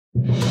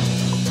Electronic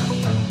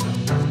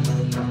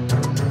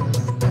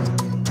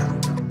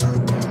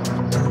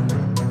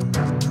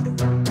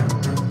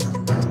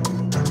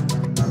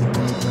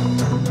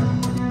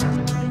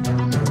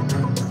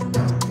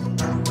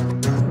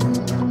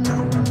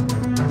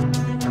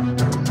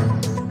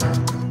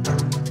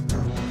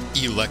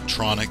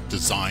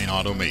design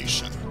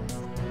automation,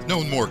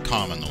 known more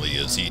commonly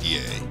as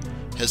EDA,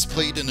 has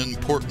played an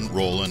important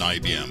role in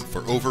IBM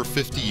for over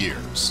 50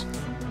 years.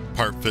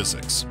 Part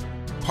physics,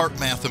 part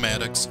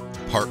mathematics,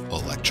 part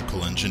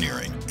electrical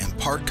engineering, and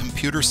part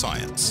computer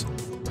science.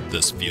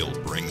 This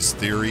field brings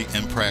theory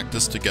and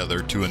practice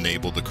together to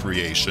enable the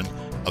creation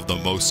of the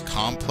most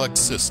complex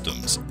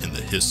systems in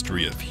the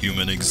history of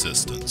human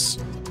existence.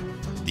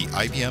 The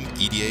IBM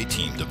EDA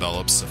team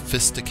develops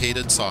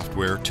sophisticated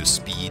software to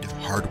speed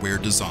hardware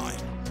design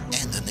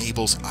and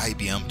enables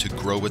IBM to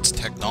grow its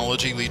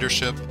technology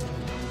leadership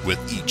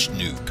with each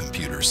new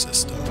computer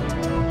system.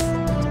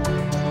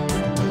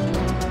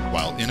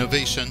 While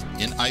innovation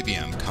in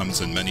IBM comes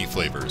in many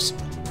flavors,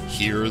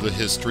 hear the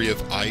history of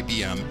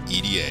IBM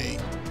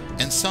EDA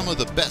and some of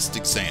the best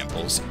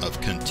examples of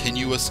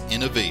continuous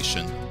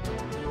innovation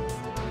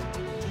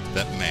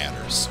that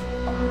matters.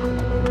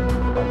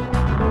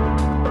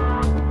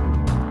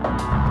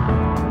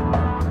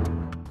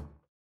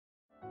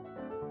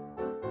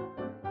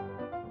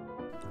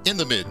 In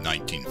the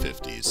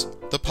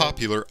mid-1950s, the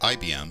popular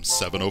IBM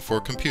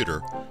 704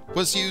 computer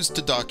was used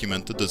to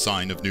document the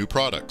design of new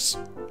products.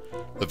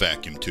 The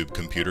vacuum tube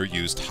computer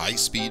used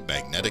high-speed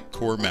magnetic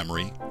core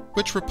memory,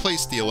 which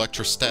replaced the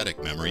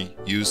electrostatic memory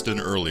used in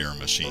earlier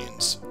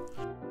machines.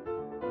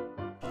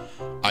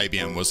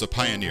 IBM was a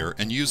pioneer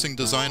in using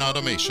design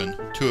automation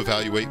to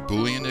evaluate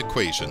Boolean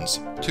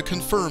equations to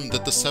confirm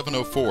that the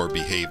 704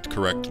 behaved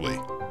correctly.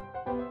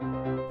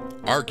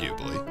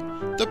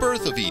 Arguably, the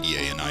birth of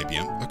EDA in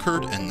IBM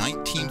occurred in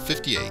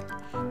 1958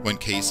 when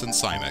Case and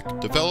Simek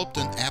developed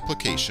an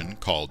application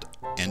called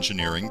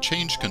Engineering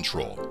Change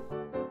Control.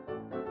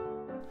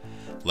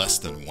 Less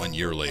than 1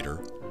 year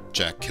later,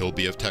 Jack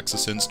Kilby of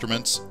Texas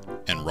Instruments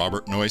and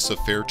Robert Noyce of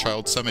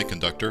Fairchild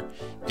Semiconductor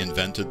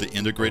invented the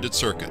integrated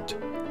circuit,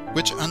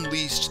 which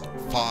unleashed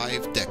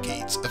 5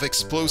 decades of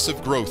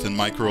explosive growth in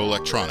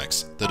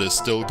microelectronics that is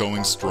still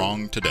going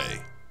strong today.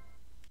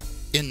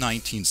 In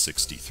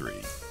 1963,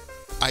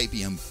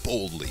 IBM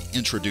boldly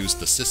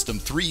introduced the System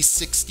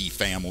 360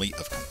 family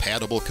of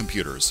compatible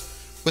computers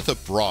with a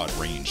broad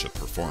range of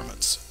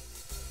performance.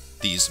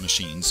 These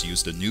machines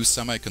used a new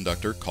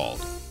semiconductor called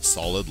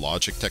solid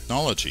logic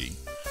technology,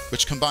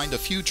 which combined a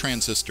few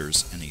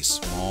transistors in a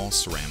small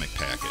ceramic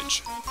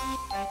package.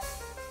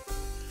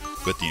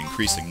 With the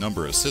increasing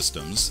number of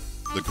systems,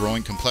 the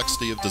growing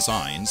complexity of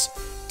designs,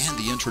 and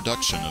the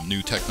introduction of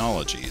new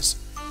technologies,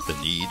 the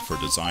need for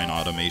design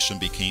automation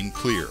became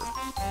clear.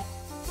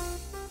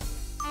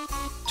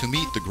 To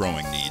meet the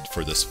growing need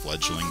for this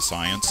fledgling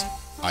science,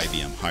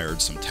 IBM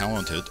hired some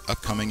talented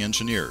upcoming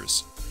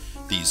engineers.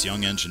 These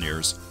young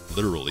engineers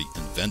literally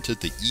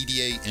invented the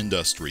EDA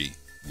industry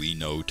we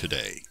know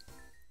today.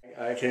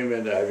 I came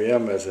into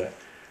IBM as a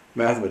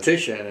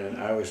mathematician, and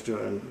I was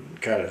doing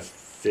kind of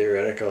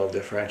theoretical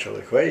differential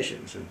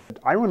equations.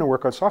 I want to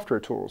work on software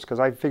tools because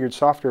I figured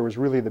software was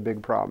really the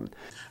big problem.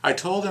 I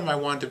told him I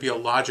wanted to be a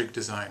logic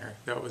designer.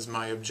 That was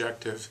my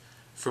objective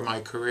for my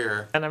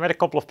career. And I met a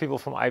couple of people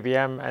from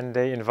IBM, and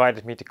they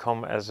invited me to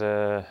come as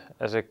a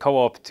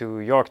co-op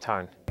to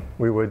Yorktown.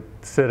 We would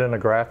sit in a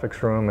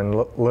graphics room and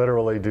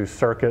literally do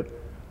circuit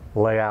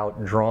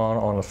layout drawn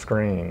on a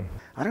screen.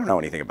 I don't know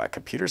anything about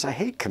computers. I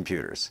hate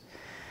computers.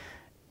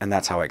 And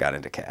that's how I got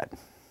into CAD.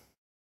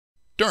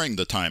 During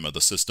the time of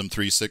the System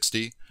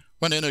 360,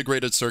 when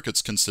integrated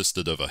circuits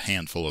consisted of a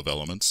handful of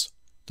elements,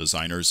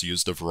 designers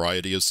used a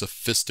variety of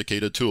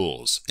sophisticated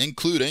tools,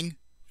 including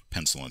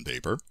pencil and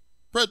paper,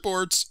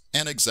 breadboards,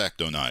 and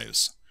X-Acto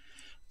knives.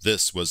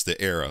 This was the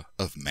era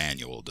of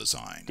manual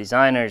design.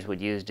 Designers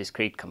would use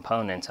discrete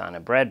components on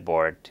a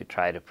breadboard to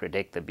try to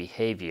predict the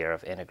behavior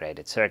of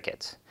integrated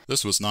circuits.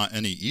 This was not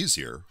any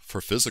easier for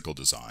physical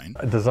design.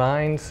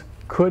 Designs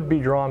could be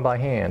drawn by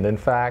hand. In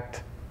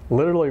fact,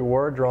 literally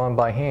were drawn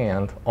by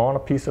hand on a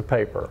piece of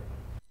paper.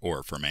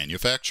 Or for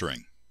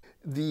manufacturing.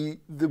 The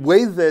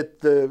way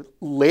that the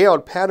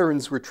layout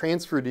patterns were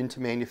transferred into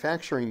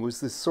manufacturing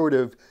was this sort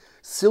of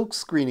silk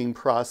screening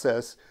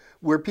process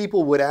where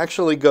people would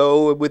actually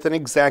go with an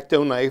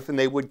X-Acto knife and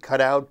they would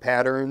cut out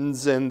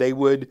patterns and they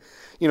would,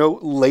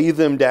 lay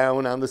them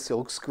down on the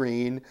silk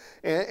screen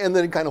and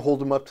then kind of hold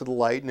them up to the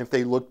light, and if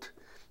they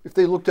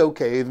looked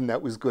okay, then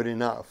that was good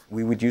enough.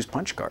 We would use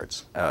punch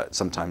cards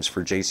sometimes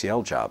for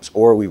JCL jobs,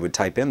 or we would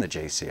type in the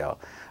JCL.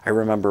 I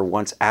remember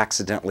once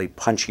accidentally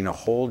punching a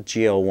whole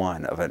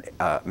GL1 of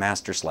a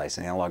master slice,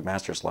 an analog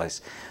master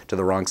slice, to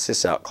the wrong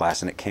sysout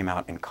class, and it came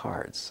out in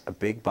cards, a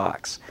big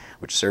box,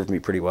 which served me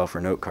pretty well for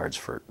note cards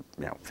for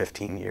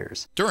 15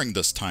 years. During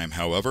this time,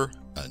 however,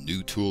 a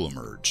new tool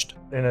emerged.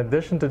 In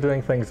addition to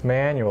doing things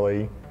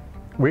manually,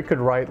 we could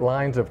write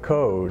lines of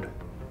code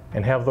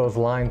and have those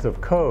lines of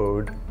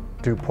code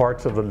do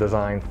parts of the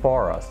design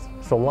for us.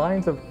 So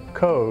lines of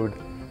code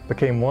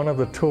became one of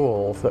the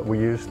tools that we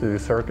used to do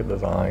circuit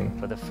design.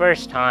 For the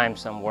first time,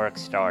 some work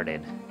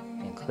started,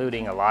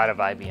 including a lot of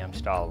IBM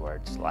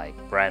stalwarts like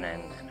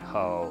Brennan and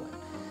Ho,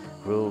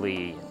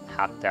 Rulli and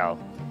Hachtel,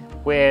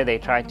 where they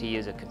tried to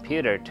use a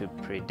computer to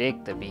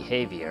predict the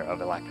behavior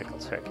of electrical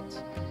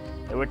circuits.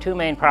 There were two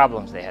main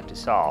problems they had to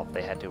solve.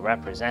 They had to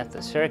represent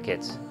the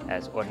circuits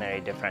as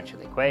ordinary differential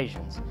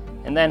equations,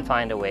 and then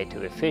find a way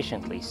to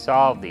efficiently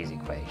solve these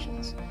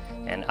equations.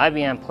 And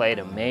IBM played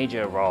a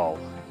major role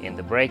in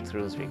the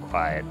breakthroughs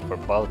required for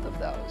both of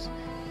those.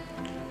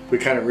 We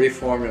kind of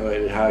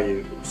reformulated how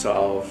you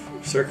solve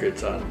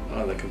circuits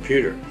on the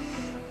computer.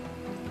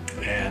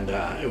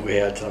 And we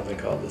had something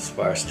called the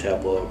sparse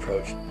tableau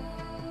approach.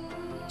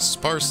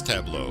 Sparse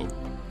tableau,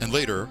 and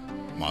later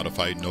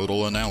modified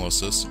nodal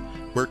analysis,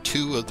 were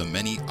two of the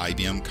many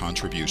IBM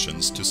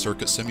contributions to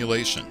circuit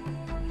simulation.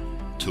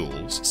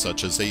 Tools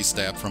such as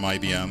ASTAP from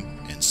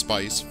IBM and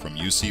SPICE from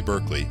UC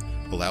Berkeley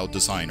allowed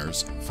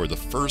designers for the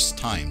first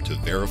time to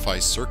verify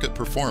circuit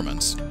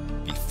performance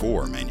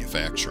before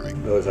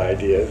manufacturing. Those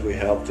ideas, we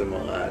helped them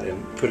a lot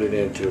and put it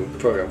into a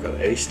program called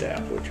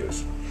ASTAP,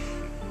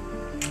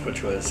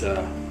 which was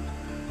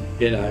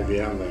in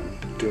IBM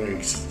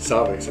and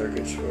solving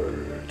circuits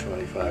for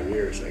 25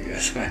 years, I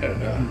guess. I don't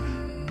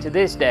know. To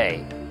this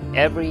day,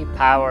 every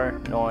power,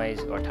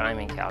 noise, or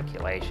timing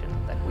calculation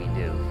that we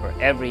do for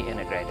every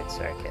integrated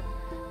circuit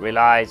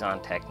relies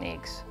on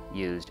techniques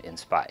used in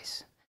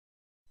SPICE.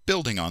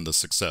 Building on the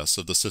success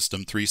of the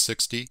System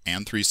 360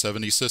 and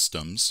 370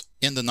 systems,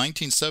 in the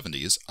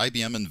 1970s,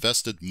 IBM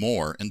invested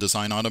more in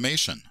design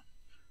automation.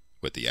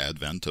 With the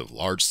advent of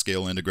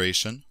large-scale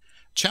integration,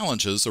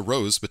 challenges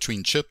arose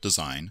between chip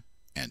design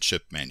and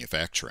chip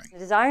manufacturing. The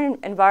design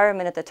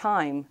environment at the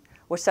time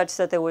was such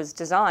that there was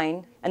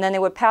design, and then they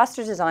would pass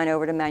the design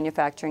over to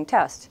manufacturing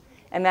test.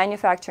 And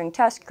manufacturing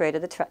test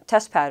created the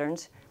test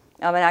patterns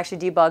and actually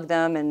debugged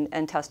them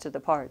and tested the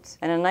parts.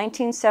 And in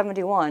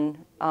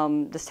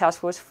 1971, this task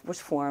force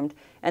was formed,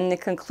 and the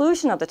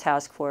conclusion of the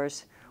task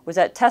force was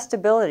that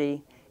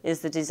testability is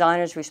the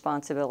designer's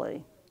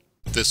responsibility.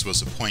 This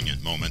was a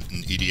poignant moment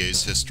in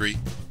EDA's history,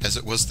 as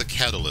it was the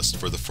catalyst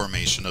for the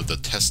formation of the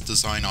Test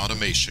Design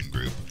Automation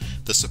Group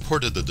that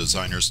supported the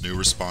designer's new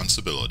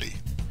responsibility.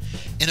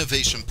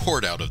 Innovation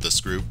poured out of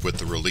this group with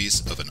the release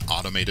of an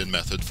automated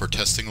method for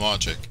testing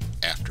logic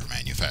after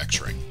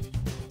manufacturing.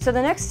 So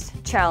the next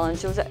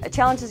challenge, there was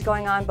challenges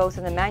going on both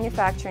in the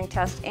manufacturing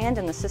test and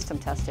in the system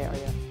test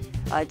area.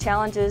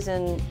 Challenges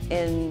in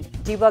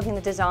debugging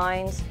the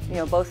designs,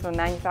 both from a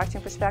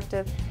manufacturing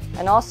perspective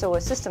and also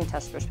a system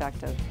test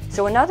perspective.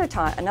 So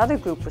another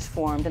group was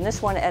formed, and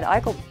this one Ed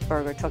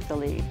Eichelberger took the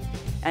lead.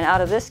 And out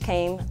of this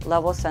came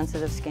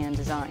level-sensitive scan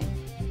design.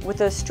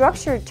 With a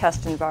structured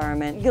test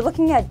environment, you're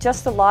looking at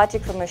just the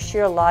logic from a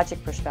sheer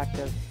logic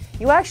perspective.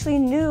 You actually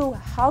knew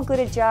how good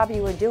a job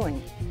you were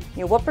doing,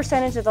 what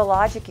percentage of the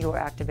logic you were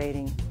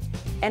activating.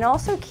 And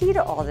also key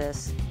to all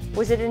this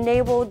was it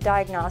enabled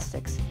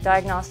diagnostic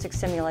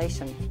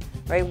simulation.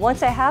 Right?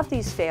 Once I have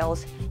these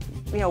fails,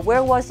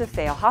 where was the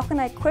fail? How can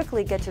I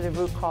quickly get to the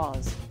root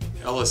cause?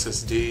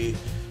 LSSD,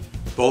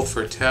 both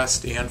for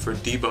test and for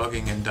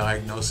debugging and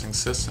diagnosing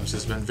systems,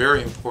 has been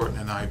very important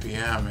in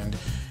IBM, and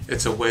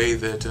it's a way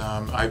that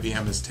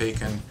IBM has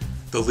taken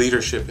the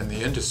leadership in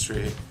the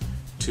industry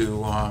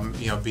to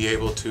be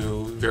able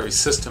to very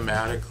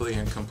systematically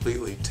and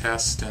completely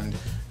test and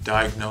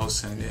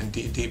diagnose and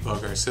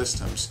debug our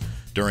systems.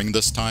 During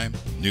this time,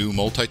 new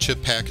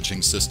multi-chip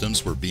packaging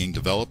systems were being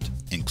developed,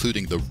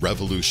 including the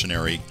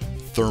revolutionary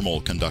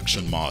thermal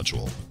conduction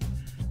module.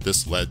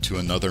 This led to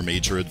another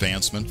major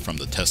advancement from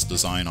the test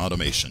design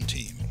automation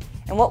team.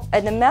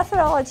 And the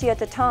methodology at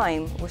the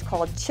time was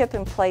called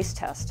chip-in-place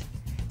test.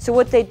 So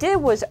what they did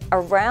was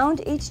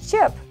around each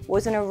chip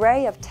was an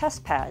array of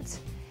test pads.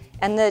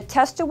 And the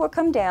tester would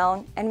come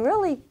down and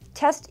really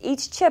test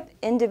each chip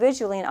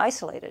individually and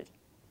isolated.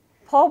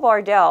 Paul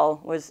Bardell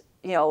was,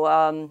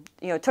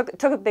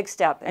 took a big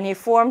step, and he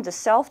formed the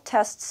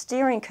self-test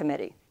steering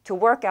committee to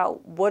work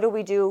out what do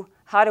we do,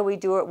 how do we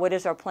do it, what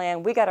is our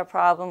plan, we got a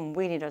problem,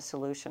 we need a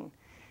solution.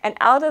 And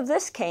out of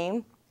this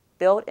came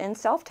built-in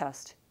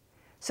self-test.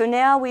 So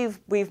now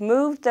we've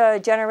moved the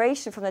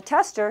generation from the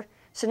tester,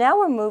 so now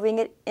we're moving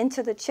it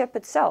into the chip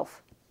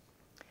itself.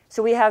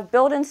 So we have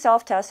built-in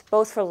self-test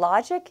both for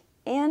logic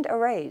and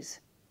arrays.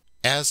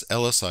 As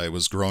LSI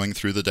was growing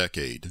through the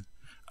decade,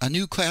 a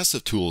new class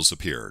of tools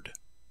appeared: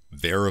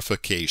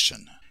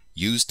 verification.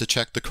 Used to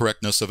check the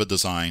correctness of a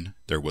design,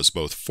 there was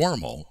both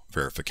formal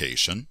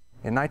verification.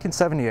 In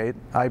 1978,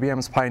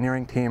 IBM's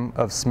pioneering team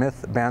of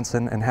Smith,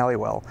 Banson, and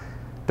Halliwell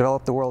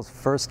developed the world's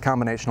first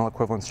combinational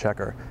equivalence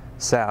checker,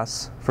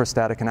 SAS, for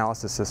static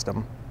analysis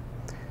system.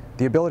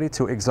 The ability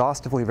to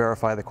exhaustively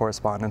verify the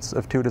correspondence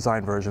of two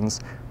design versions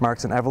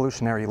marks an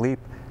evolutionary leap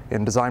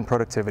in design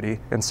productivity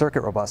and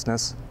circuit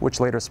robustness, which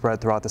later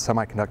spread throughout the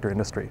semiconductor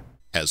industry.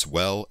 As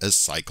well as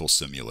cycle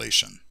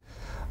simulation.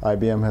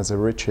 IBM has a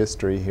rich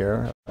history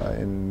here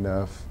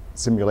in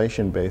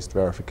simulation-based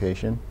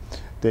verification,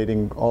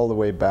 dating all the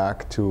way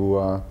back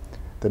to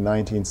the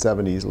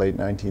 1970s, late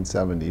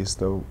 1970s.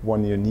 The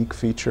one unique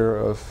feature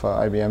of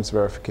IBM's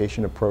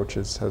verification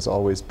approaches has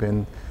always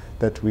been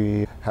that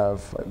we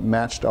have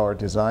matched our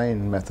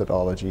design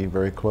methodology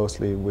very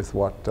closely with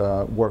what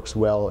works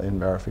well in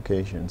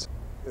verifications.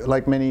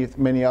 Like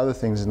many other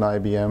things in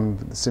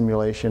IBM, the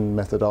simulation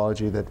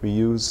methodology that we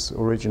use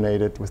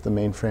originated with the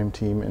mainframe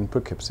team in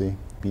Poughkeepsie.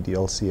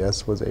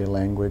 BDLCS was a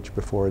language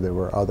before there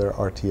were other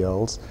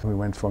RTLs. We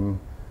went from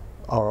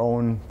our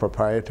own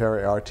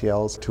proprietary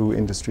RTLs to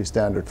industry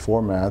standard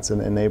formats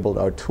and enabled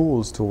our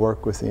tools to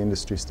work with the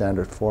industry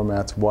standard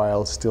formats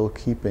while still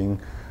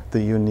keeping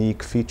the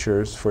unique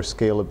features for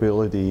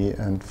scalability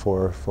and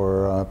for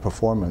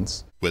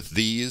performance. With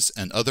these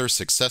and other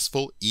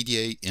successful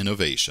EDA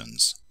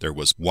innovations, there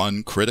was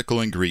one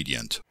critical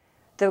ingredient.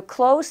 The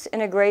close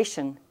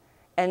integration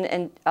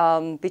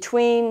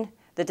between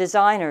the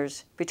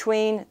designers,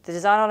 between the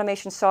design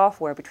automation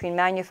software, between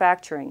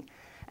manufacturing.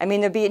 I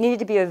mean, it needed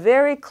to be a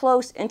very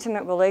close,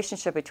 intimate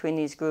relationship between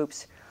these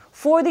groups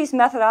for these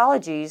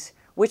methodologies,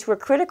 which were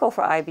critical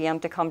for IBM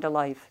to come to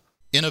life.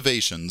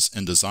 Innovations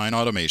in design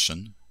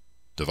automation,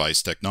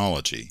 device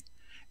technology,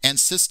 and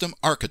system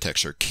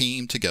architecture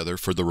came together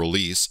for the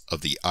release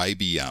of the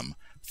IBM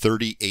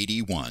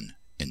 3081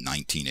 in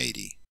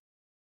 1980.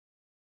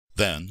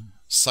 Then,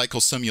 cycle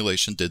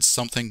simulation did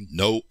something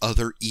no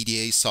other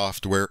EDA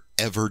software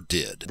ever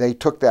did. They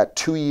took that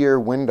 2-year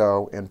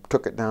window and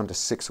took it down to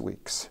 6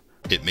 weeks.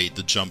 It made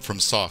the jump from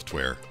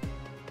software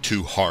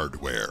to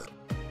hardware,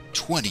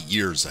 20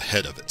 years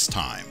ahead of its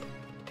time.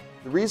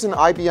 The reason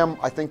IBM,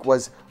 I think,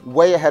 was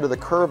way ahead of the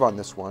curve on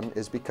this one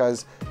is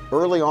because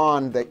early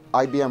on,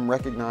 IBM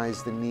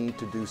recognized the need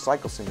to do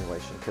cycle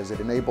simulation because it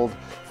enabled,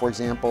 for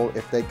example,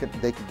 if they could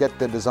get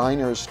the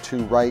designers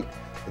to write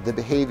the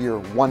behavior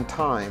one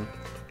time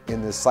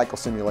in the cycle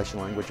simulation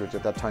language, which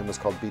at that time was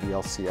called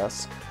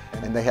BDLCS,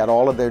 and they had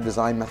all of their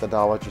design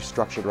methodology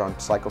structured around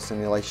cycle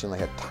simulation. They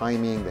had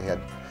timing, they had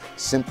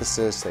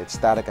synthesis, they had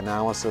static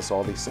analysis,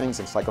 all these things,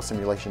 and cycle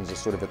simulations is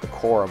sort of at the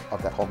core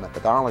of that whole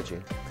methodology.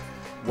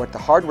 What the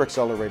hardware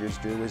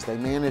accelerators do is they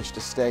manage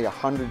to stay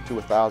 100 to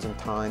 1,000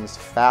 times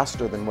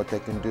faster than what they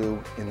can do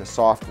in the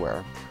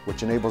software,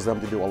 which enables them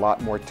to do a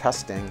lot more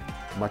testing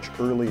much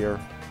earlier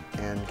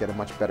and get a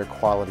much better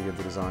quality of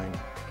the design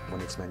when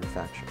it's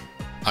manufactured.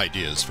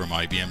 Ideas from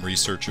IBM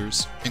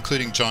researchers,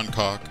 including John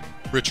Koch,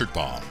 Richard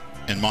Baum,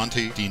 and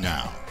Monte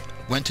DiNao,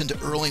 went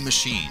into early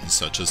machines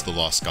such as the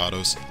Los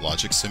Gatos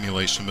logic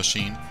simulation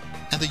machine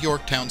and the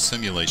Yorktown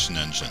simulation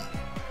engine.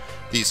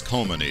 These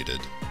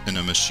culminated in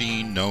a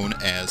machine known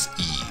as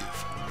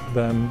Eve.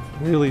 Then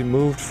really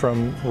moved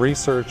from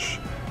research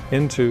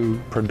into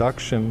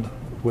production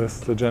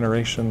with the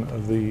generation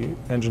of the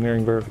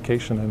engineering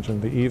verification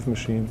engine, the Eve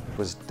machine. It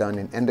was done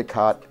in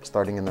Endicott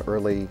starting in the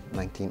early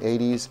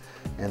 1980s,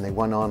 and they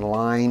went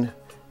online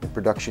in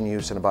production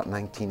use in about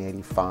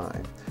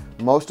 1985.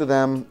 Most of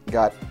them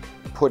got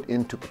put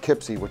into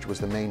Poughkeepsie, which was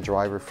the main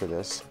driver for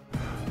this.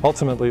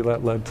 Ultimately,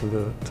 that led to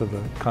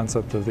the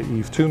concept of the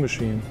Eve 2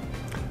 machine.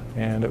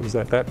 And it was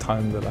at that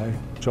time that I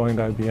joined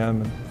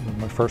IBM, and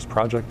my first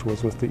project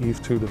was with the Eve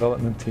 2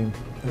 development team.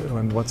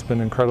 And what's been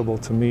incredible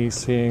to me,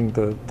 seeing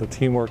the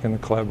teamwork and the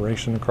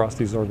collaboration across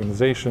these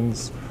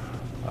organizations,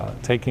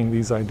 taking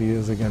these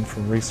ideas again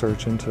from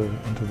research into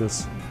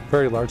this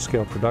very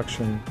large-scale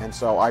production. And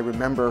so I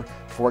remember,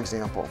 for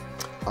example,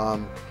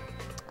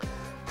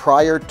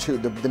 prior to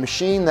the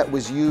machine that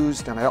was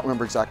used, and I don't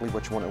remember exactly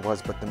which one it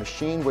was, but the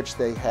machine which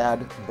they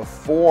had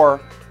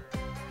before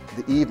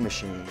the Eve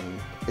machine,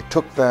 it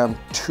took them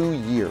 2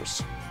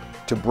 years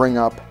to bring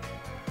up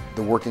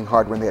the working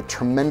hardware, and they had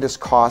tremendous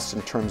costs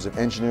in terms of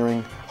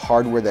engineering,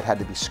 hardware that had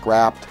to be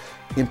scrapped,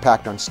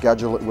 impact on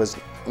schedule. It was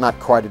not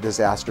quite a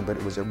disaster, but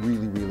it was a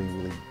really, really,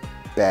 really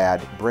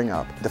bad bring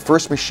up. The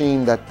first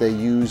machine that they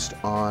used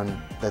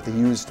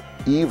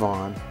Eve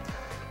on,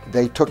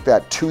 they took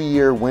that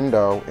 2-year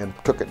window and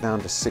took it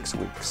down to 6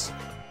 weeks.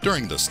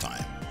 During this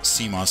time,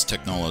 CMOS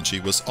technology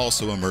was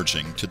also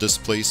emerging to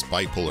displace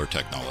bipolar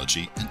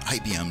technology in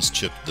IBM's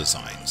chip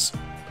designs.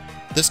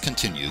 This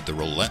continued the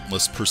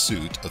relentless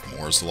pursuit of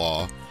Moore's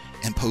Law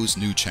and posed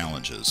new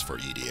challenges for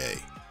EDA.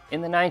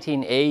 In the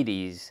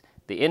 1980s,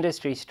 the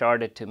industry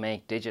started to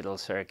make digital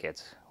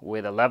circuits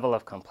with a level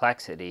of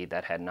complexity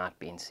that had not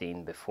been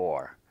seen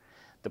before.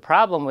 The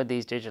problem with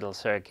these digital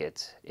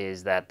circuits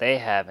is that they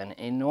have an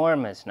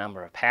enormous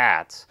number of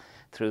paths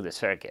through the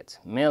circuits,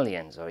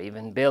 millions or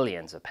even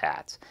billions of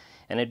paths.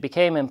 And it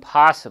became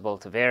impossible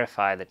to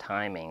verify the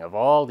timing of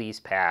all these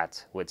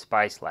paths with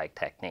SPICE-like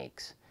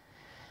techniques.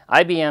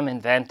 IBM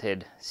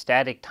invented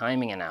static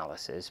timing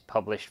analysis,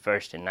 published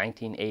first in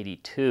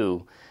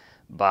 1982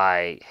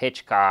 by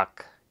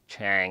Hitchcock,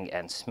 Chang,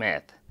 and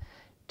Smith,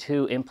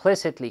 to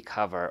implicitly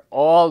cover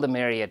all the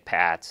myriad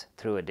paths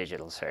through a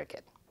digital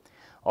circuit.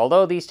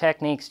 Although these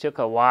techniques took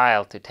a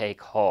while to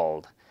take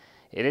hold,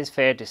 it is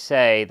fair to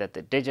say that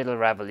the digital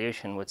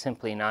revolution would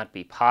simply not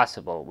be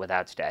possible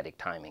without static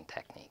timing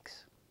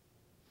techniques.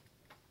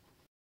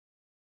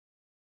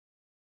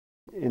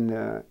 In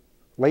the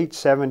late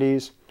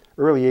 70s,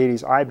 early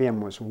 80s, IBM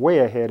was way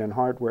ahead in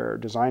hardware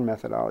design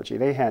methodology.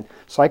 They had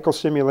cycle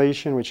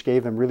simulation, which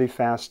gave them really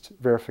fast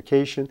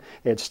verification.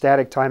 They had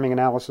static timing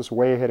analysis,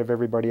 way ahead of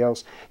everybody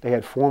else. They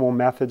had formal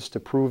methods to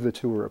prove the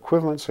two were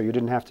equivalent, so you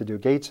didn't have to do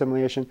gate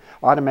simulation,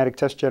 automatic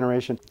test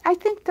generation. I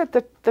think that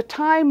the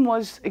time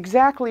was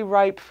exactly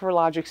ripe for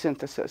logic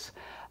synthesis.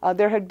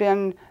 There had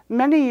been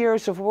many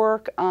years of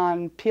work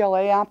on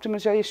PLA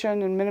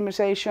optimization and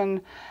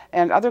minimization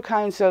and other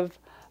kinds of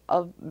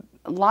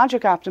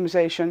logic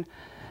optimization,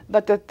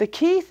 but the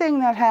key thing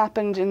that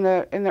happened in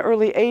the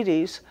early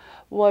 80s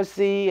was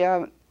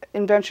the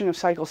invention of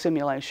cycle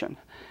simulation.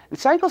 And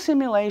cycle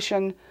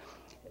simulation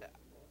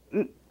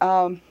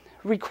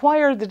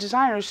required the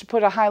designers to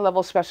put a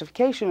high-level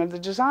specification of the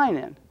design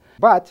in.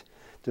 But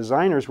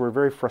designers were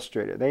very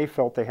frustrated. They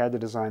felt they had to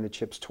design the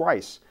chips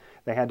twice.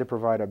 They had to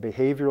provide a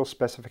behavioral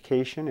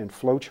specification and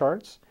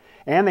flowcharts,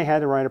 and they had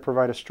to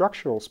provide a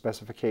structural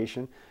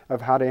specification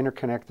of how to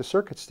interconnect the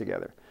circuits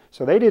together.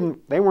 So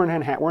they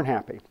weren't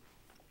happy.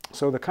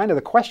 So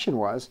the question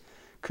was,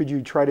 could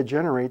you try to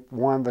generate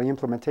the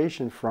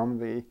implementation from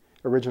the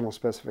original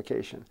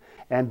specification?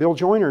 And Bill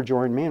Joyner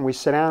joined me, and we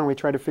sat down and we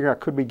tried to figure out,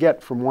 could we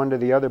get from one to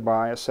the other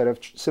by a set of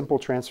simple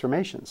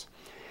transformations?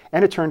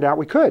 And it turned out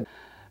we could.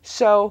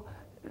 So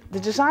the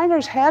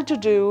designers had to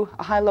do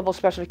a high-level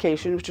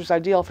specification, which was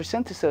ideal for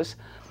synthesis,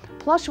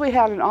 plus we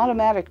had an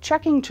automatic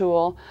checking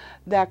tool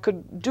that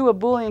could do a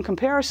Boolean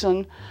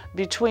comparison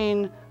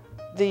between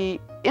the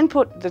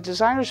input the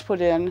designers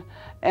put in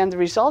and the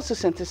results of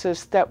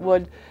synthesis that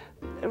would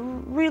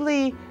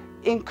really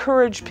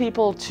encourage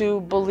people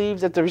to believe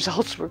that the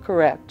results were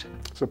correct.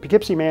 So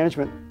Poughkeepsie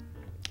management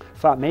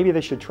thought maybe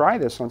they should try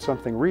this on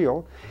something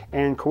real,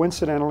 and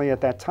coincidentally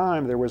at that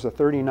time there was a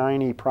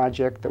 3090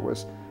 project that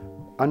was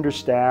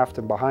understaffed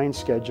and behind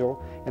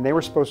schedule, and they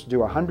were supposed to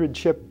do a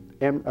 100-chip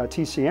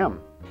TCM.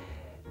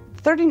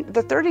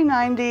 The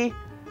 3090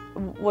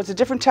 was a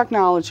different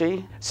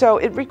technology, so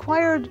it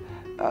required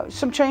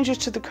some changes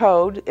to the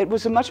code. It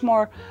was a much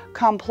more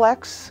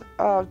complex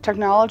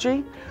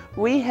technology.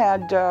 We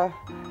had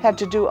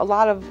to do a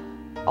lot of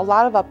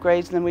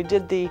upgrades, and then we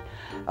did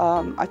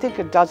I think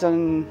a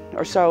dozen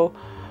or so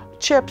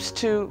chips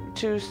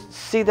to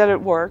see that it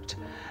worked.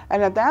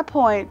 And at that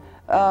point,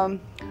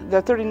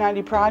 the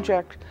 3090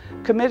 project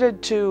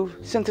committed to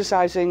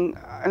synthesizing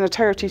an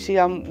entire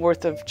TCM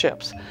worth of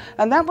chips.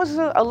 And that was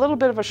a little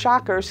bit of a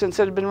shocker, since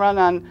it had been run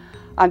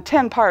on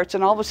 10 parts,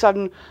 and all of a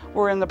sudden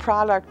we're in the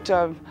product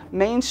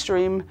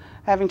mainstream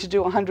having to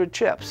do 100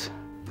 chips.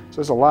 So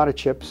there's a lot of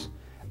chips,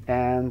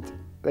 and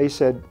they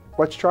said,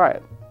 let's try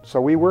it.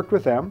 So we worked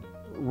with them,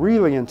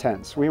 really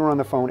intense. We were on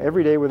the phone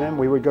every day with them.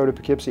 We would go to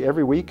Poughkeepsie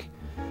every week,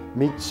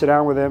 sit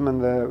down with them,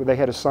 and they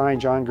had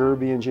assigned John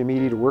Gerby and Jim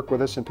Eadie to work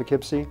with us in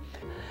Poughkeepsie.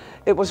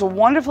 It was a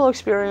wonderful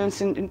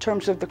experience in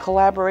terms of the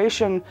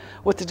collaboration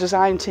with the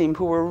design team,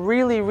 who were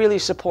really, really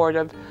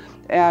supportive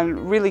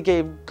and really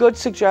gave good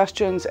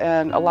suggestions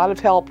and a lot of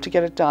help to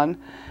get it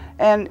done.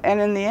 And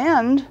in the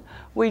end,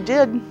 we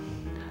did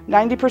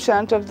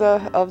 90% of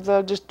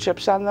the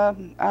chips on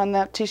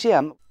that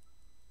TCM.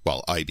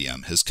 While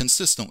IBM has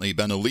consistently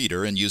been a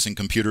leader in using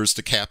computers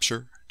to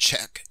capture,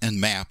 check, and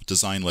map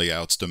design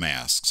layouts to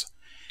masks,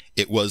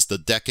 it was the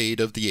decade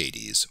of the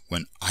 80s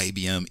when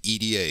IBM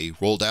EDA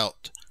rolled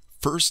out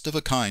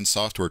first-of-a-kind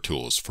software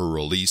tools for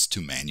release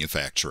to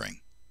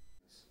manufacturing.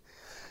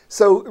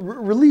 So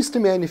release to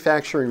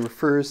manufacturing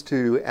refers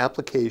to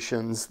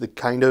applications that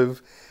kind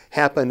of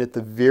happen at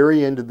the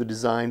very end of the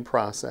design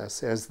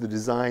process as the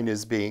design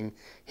is being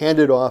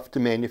handed off to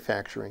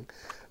manufacturing.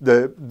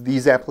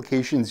 These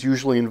applications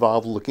usually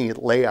involve looking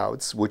at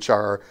layouts, which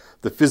are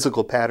the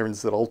physical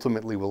patterns that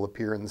ultimately will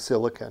appear in the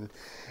silicon.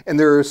 And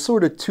there are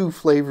sort of two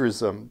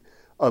flavors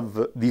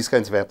of these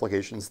kinds of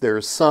applications. There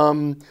are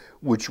some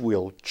which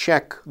will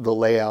check the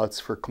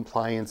layouts for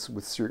compliance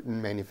with certain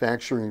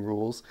manufacturing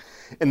rules,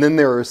 and then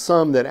there are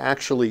some that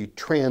actually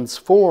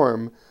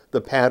transform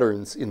the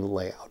patterns in the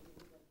layout.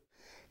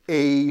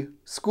 A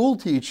school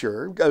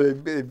teacher,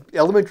 an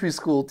elementary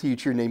school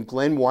teacher named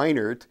Glenn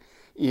Weinert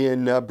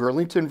in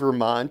Burlington,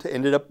 Vermont,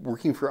 ended up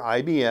working for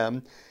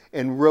IBM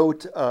and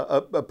wrote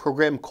a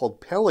program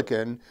called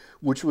Pelican,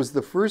 which was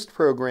the first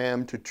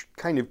program to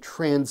kind of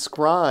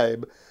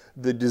transcribe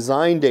the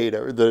design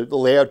data, or the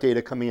layout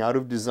data coming out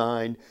of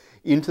design,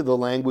 into the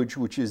language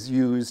which is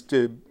used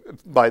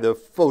by the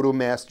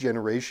photomask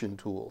generation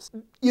tools.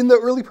 In the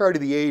early part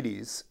of the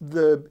 80s,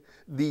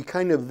 the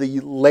kind of the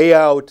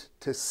layout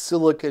to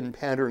silicon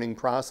patterning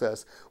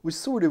process was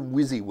sort of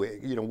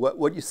WYSIWYG. You know,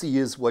 what you see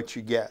is what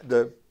you get.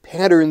 The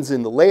patterns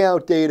in the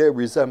layout data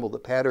resemble the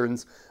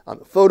patterns on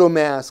the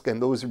photomask,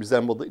 and those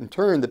resemble, in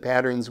turn, the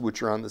patterns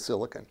which are on the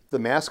silicon. The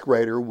mask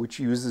writer, which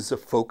uses a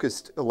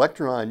focused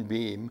electron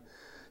beam,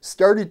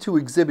 started to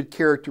exhibit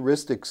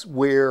characteristics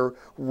where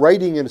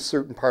writing in a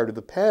certain part of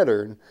the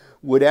pattern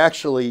would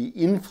actually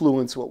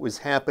influence what was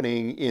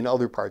happening in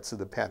other parts of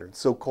the pattern,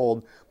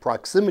 so-called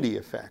proximity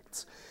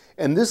effects.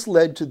 And this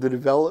led to the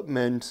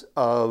development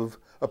of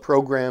a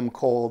program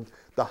called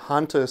the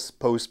Hantus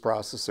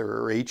post-processor,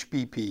 or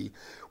HPP,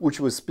 which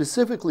was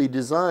specifically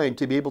designed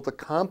to be able to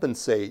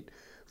compensate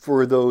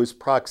for those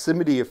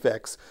proximity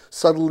effects,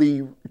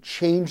 subtly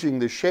changing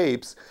the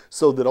shapes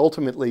so that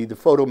ultimately the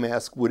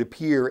photomask would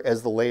appear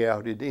as the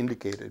layout had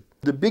indicated.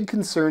 The big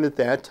concern at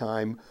that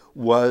time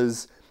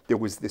was there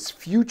was this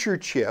future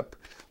chip,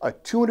 a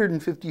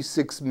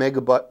 256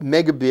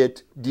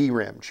 megabit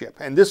DRAM chip.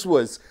 And this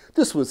was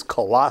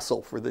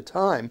colossal for the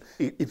time.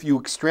 If you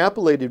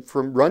extrapolated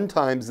from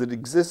runtimes that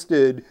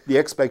existed, the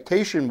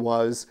expectation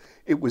was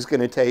it was going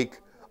to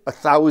take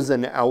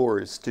 1,000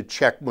 hours to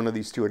check one of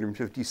these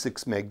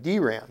 256 meg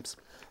DRAMs.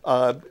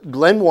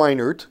 Glenn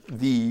Weinert,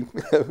 the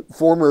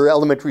former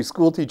elementary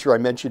school teacher I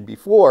mentioned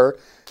before,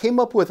 came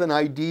up with an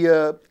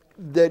idea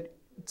that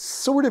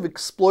sort of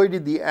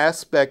exploited the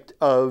aspect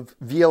of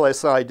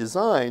VLSI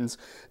designs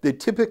that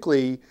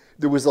typically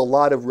there was a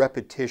lot of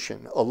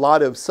repetition, a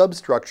lot of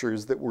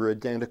substructures that were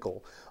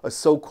identical, a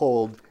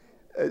so-called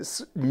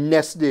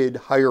nested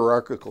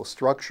hierarchical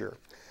structure.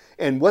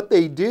 And what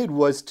they did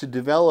was to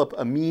develop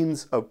a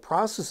means of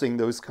processing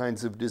those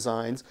kinds of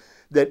designs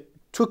that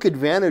took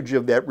advantage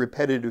of that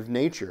repetitive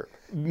nature.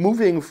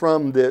 Moving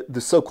from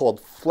the so-called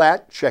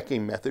flat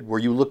checking method, where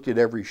you looked at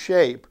every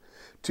shape,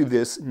 to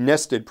this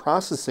nested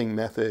processing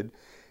method,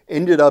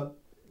 ended up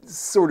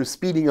sort of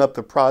speeding up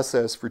the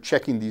process for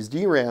checking these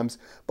DRAMs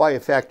by a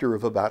factor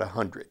of about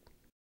 100.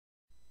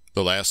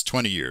 The last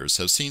 20 years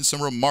have seen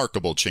some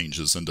remarkable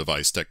changes in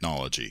device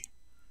technology.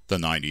 The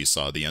 90s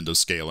saw the end of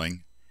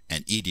scaling,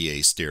 and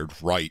EDA stared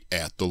right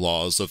at the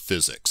laws of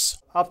physics.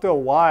 After a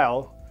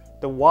while,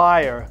 the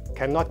wire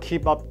cannot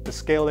keep up the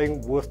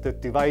scaling with the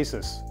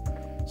devices.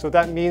 So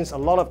that means a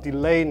lot of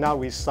delay now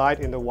reside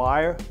in the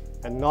wire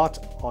and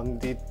not on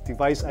the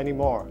device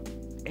anymore.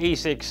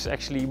 ASICs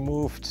actually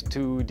moved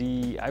to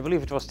the, I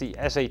believe it was the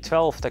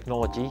SA12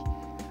 technology,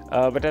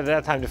 but at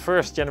that time, the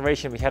first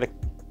generation, we had an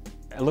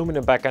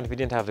aluminum backend, we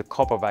didn't have the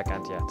copper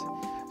backend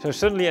yet. So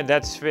suddenly at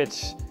that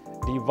switch,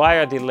 the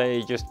wire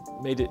delay just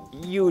made a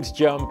huge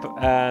jump,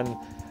 and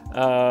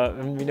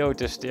we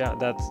noticed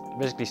that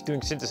basically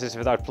doing synthesis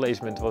without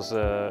placement was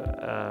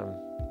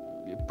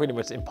pretty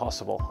much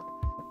impossible.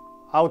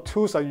 Our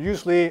tools are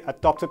usually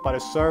adopted by the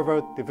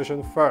server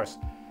division first,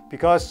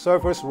 because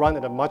servers run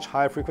at a much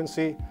higher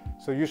frequency,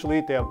 so usually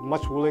they are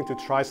much willing to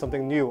try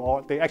something new,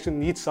 or they actually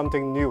need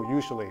something new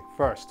usually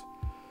first.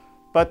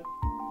 But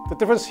the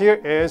difference here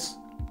is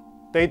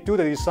they do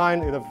the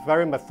design in a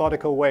very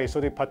methodical way, so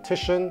they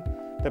partition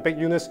the big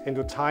units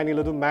into tiny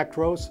little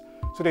macros,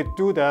 so they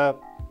do the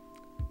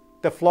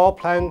floor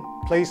plan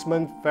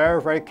placement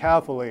very, very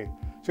carefully,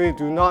 so you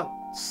do not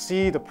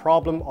see the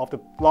problem of the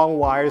long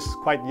wires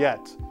quite yet.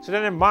 So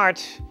then in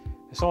March,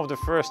 some of the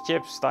first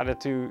chips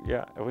started to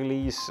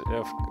release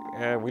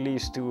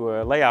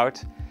to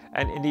layout,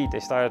 and indeed they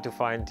started to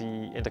find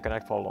the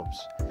interconnect problems.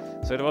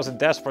 So there was a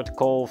desperate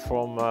call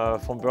from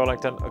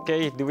Burlington.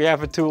 Okay, do we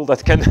have a tool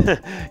that can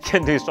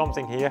can do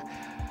something here?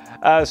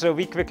 So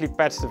we quickly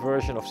patched the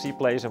version of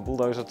C-Place and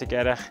Bulldozer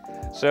together.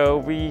 So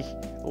we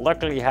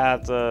luckily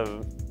had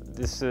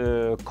this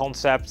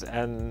concept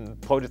and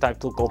prototype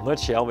tool called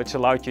Nutshell, which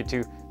allowed you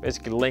to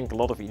basically link a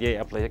lot of EDA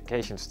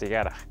applications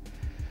together.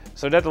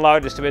 So that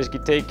allowed us to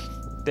basically take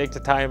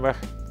the timer,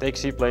 take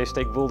C-Place,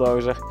 take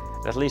Bulldozer,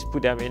 and at least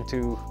put them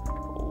into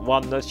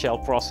one Nutshell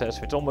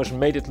process, which almost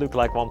made it look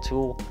like one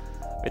tool,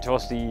 which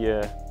was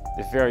the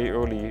very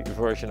early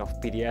version of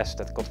PDS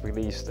that got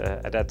released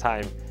at that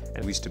time.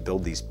 And we used to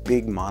build these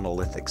big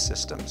monolithic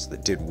systems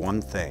that did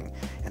one thing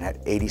and had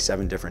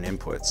 87 different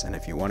inputs. And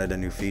if you wanted a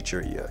new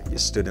feature, you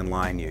stood in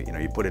line,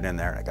 you put it in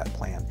there and it got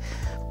planned.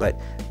 But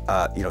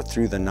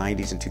through the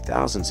 90s and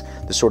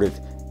 2000s, the sort of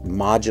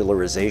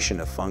modularization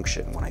of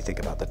function, when I think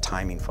about the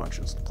timing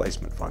functions, the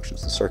placement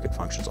functions, the circuit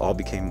functions, all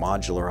became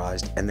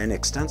modularized and then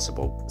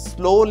extensible.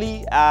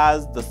 Slowly,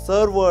 as the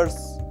servers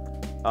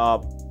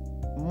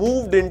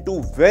moved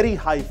into very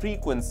high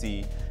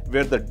frequency,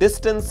 where the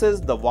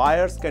distances the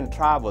wires can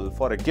travel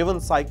for a given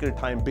cycle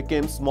time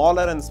became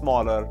smaller and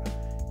smaller,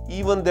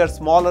 even their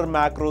smaller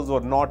macros were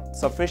not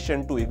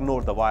sufficient to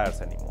ignore the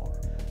wires anymore.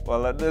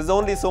 Well, there's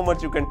only so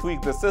much you can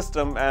tweak the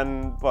system,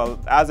 and well,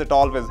 as it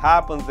always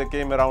happens, they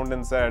came around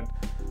and said,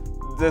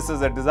 this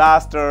is a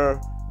disaster,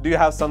 do you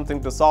have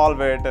something to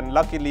solve it? And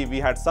luckily we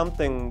had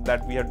something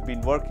that we had been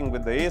working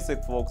with the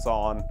ASIC folks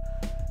on,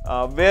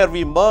 where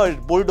we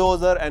merged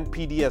Bulldozer and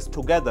PDS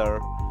together,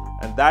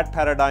 and that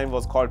paradigm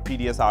was called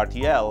PDS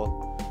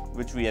RTL,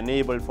 which we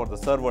enabled for the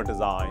server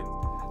design.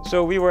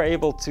 So we were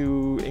able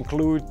to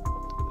include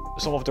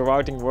some of the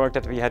routing work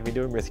that we had been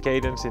doing with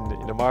Cadence in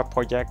the MAR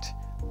project,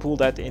 pull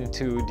that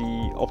into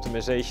the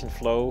optimization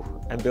flow,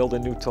 and build a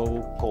new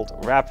tool called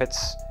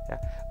Rapids,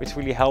 which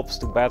really helps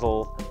to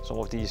battle some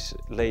of these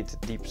late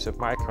deep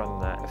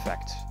submicron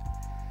effects.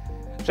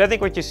 So I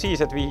think what you see is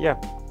that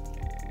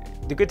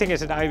the good thing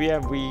is at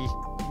IBM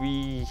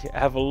we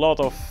have a lot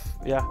of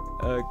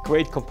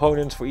great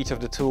components for each of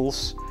the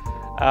tools,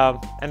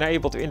 and are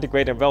able to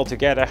integrate them well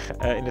together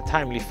in a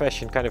timely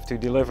fashion, kind of to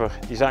deliver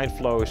design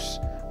flows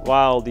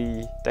while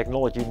the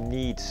technology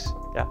needs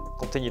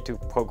continue to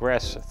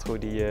progress through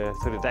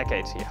the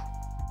decades here.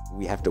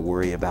 We have to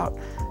worry about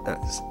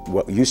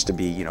what used to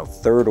be,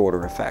 third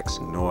order effects,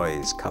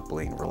 noise,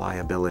 coupling,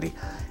 reliability.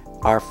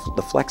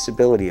 The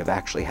flexibility of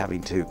actually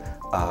having to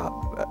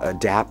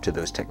adapt to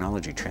those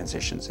technology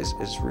transitions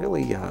is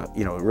really,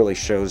 it really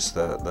shows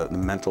the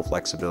mental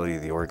flexibility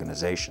of the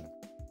organization.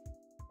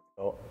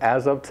 So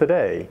as of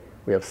today,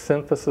 we have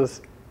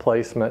synthesis,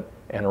 placement,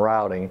 and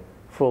routing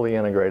fully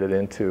integrated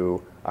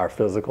into our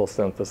physical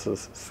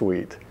synthesis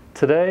suite.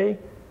 Today,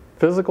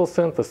 physical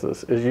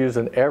synthesis is used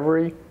in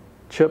every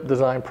chip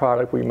design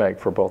product we make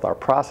for both our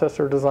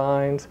processor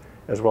designs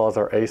as well as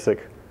our ASIC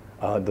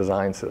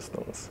design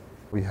systems.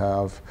 We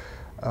have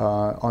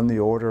on the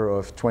order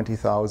of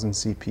 20,000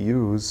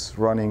 CPUs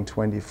running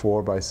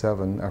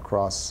 24/7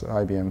 across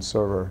IBM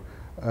server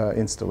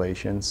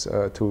installations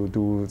to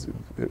do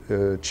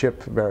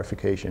chip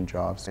verification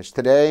jobs.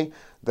 Today,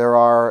 there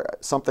are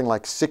something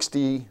like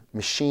 60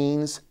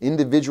 machines,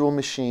 individual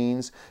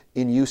machines,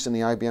 in use in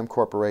the IBM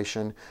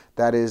Corporation.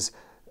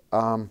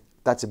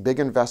 That's a big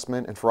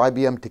investment, and for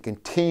IBM to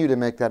continue to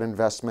make that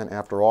investment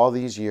after all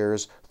these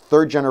years,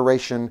 third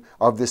generation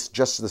of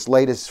just this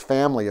latest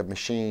family of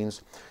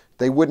machines,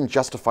 they wouldn't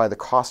justify the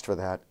cost for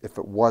that if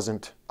it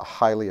wasn't a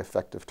highly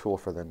effective tool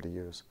for them to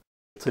use.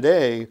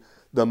 Today,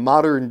 the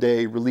modern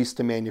day release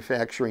to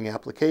manufacturing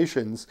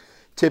applications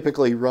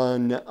typically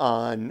run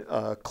on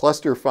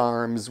cluster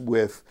farms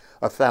with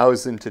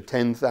 1,000 to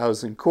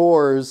 10,000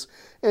 cores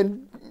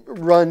and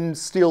run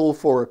still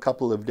for a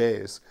couple of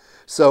days.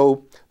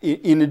 So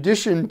in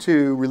addition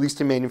to release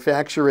to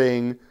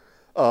manufacturing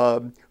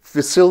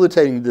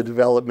facilitating the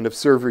development of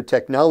server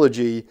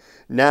technology,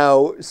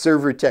 now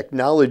server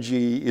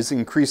technology is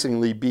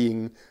increasingly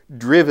being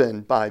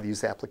driven by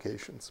these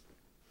applications.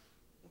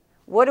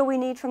 What do we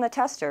need from the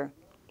tester?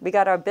 We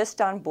got our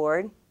BIST on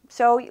board,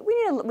 so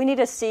we need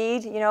a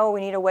seed,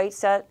 we need a weight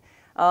set.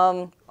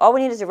 All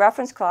we need is a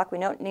reference clock. We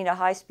don't need a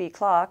high-speed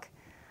clock.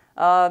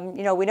 We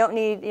don't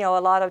need a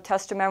lot of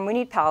tester memory. We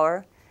need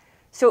power.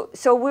 So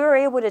we were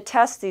able to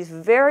test these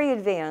very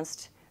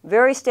advanced,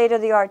 very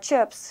state-of-the-art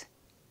chips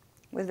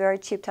with very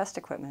cheap test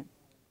equipment.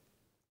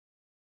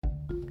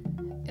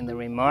 In the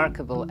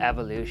remarkable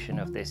evolution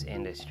of this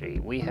industry,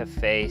 we have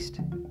faced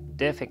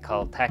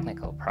difficult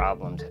technical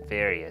problems at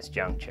various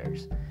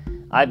junctures.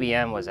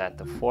 IBM was at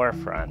the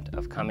forefront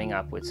of coming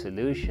up with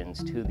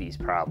solutions to these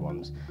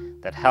problems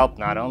that helped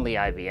not only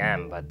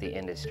IBM but the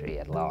industry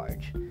at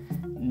large.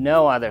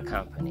 No other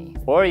company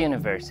or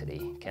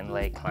university can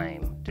lay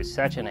claim to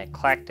such an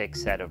eclectic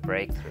set of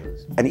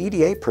breakthroughs. An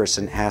EDA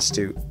person has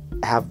to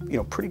have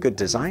pretty good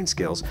design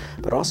skills,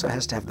 but also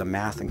has to have the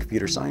math and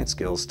computer science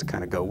skills to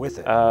kind of go with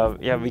it.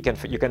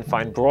 You can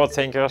find broad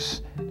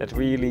thinkers that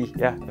really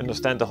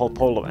understand the whole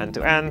problem end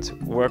to end,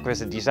 work with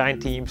the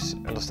design teams,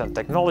 understand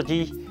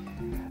technology,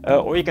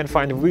 or you can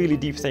find really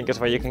deep thinkers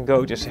where you can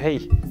go just, hey,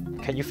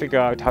 can you figure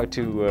out how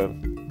to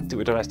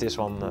address this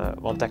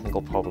one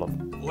technical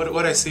problem?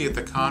 What I see at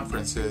the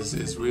conference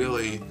is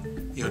really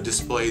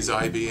displays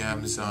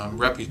IBM's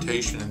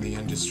reputation in the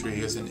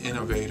industry as an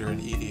innovator in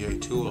EDA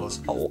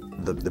tools.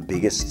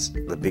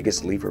 The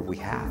biggest lever we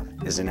have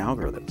is in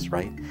algorithms,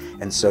 right?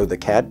 And so the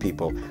CAD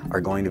people are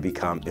going to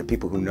become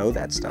people who know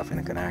that stuff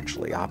and can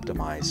actually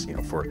optimize,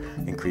 for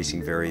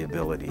increasing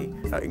variability,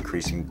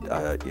 increasing,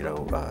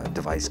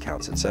 device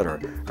counts, etc.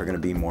 are going to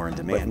be more in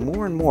demand.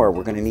 More and more,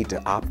 we're going to need to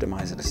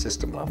optimize at a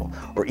system level,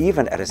 or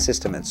even at a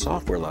system and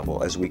software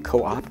level as we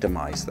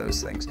co-optimize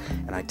those things.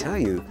 And I tell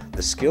you,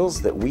 the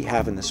skills that we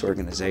have in this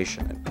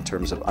organization in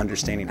terms of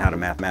understanding how to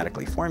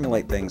mathematically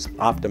formulate things,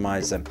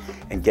 optimize them,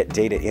 and get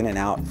data in and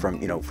out from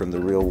the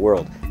real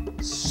world,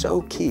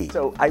 so key.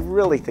 So I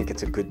really think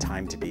it's a good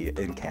time to be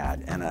in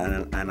CAD, and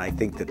I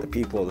think that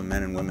the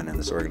men and women in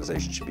this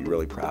organization should be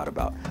really proud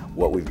about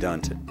what we've done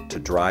to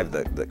drive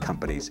the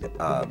company's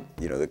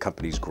the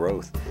company's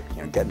growth.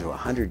 Getting to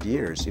 100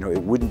 years,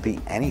 it wouldn't be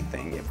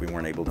anything if we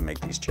weren't able to make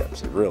these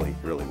chips. It really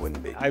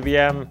wouldn't be.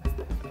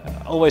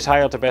 IBM always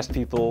hired the best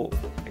people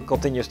and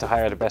continues to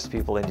hire the best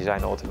people in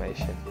design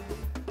automation.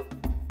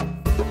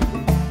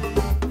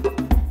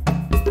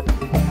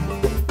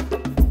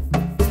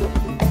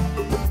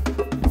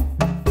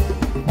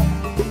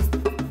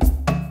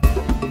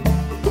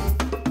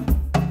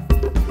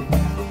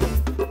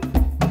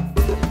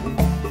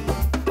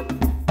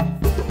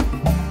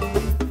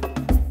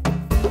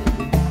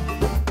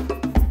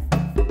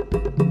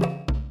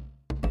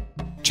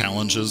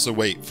 Challenges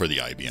await for the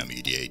IBM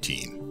EDA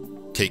team.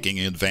 Taking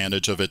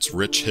advantage of its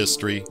rich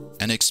history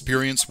and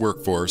experienced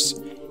workforce,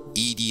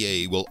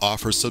 EDA will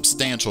offer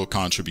substantial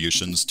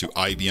contributions to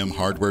IBM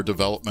hardware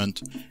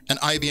development and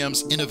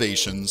IBM's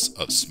innovations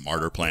of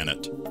Smarter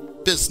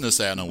Planet, business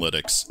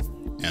analytics,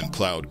 and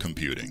cloud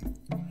computing.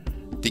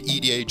 The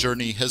EDA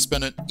journey has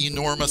been an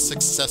enormous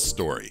success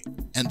story,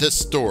 and this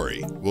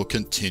story will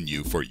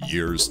continue for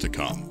years to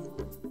come.